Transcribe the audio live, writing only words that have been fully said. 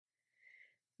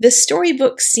The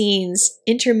Storybook Scenes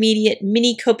Intermediate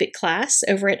Mini Copic class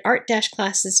over at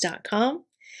art-classes.com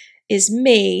is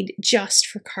made just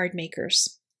for card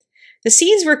makers. The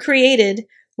scenes were created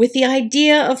with the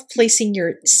idea of placing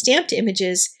your stamped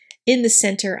images in the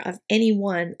center of any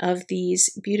one of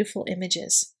these beautiful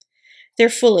images. They're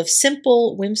full of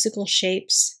simple, whimsical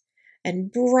shapes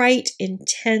and bright,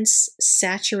 intense,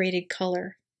 saturated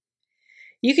color.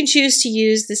 You can choose to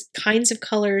use the kinds of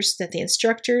colors that the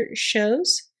instructor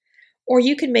shows, or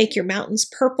you can make your mountains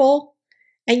purple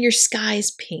and your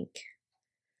skies pink.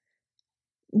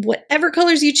 Whatever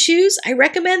colors you choose, I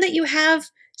recommend that you have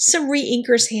some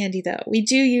re-inkers handy though. We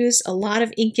do use a lot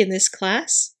of ink in this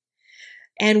class,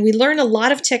 and we learn a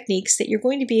lot of techniques that you're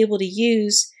going to be able to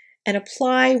use and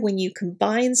apply when you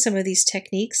combine some of these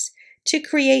techniques to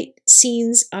create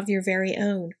scenes of your very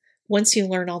own once you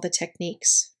learn all the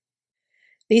techniques.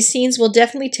 These scenes will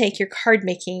definitely take your card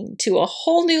making to a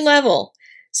whole new level.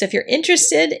 So if you're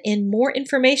interested in more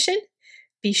information,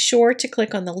 be sure to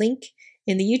click on the link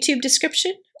in the YouTube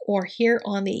description or here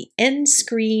on the end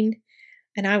screen,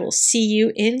 and I will see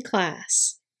you in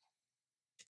class.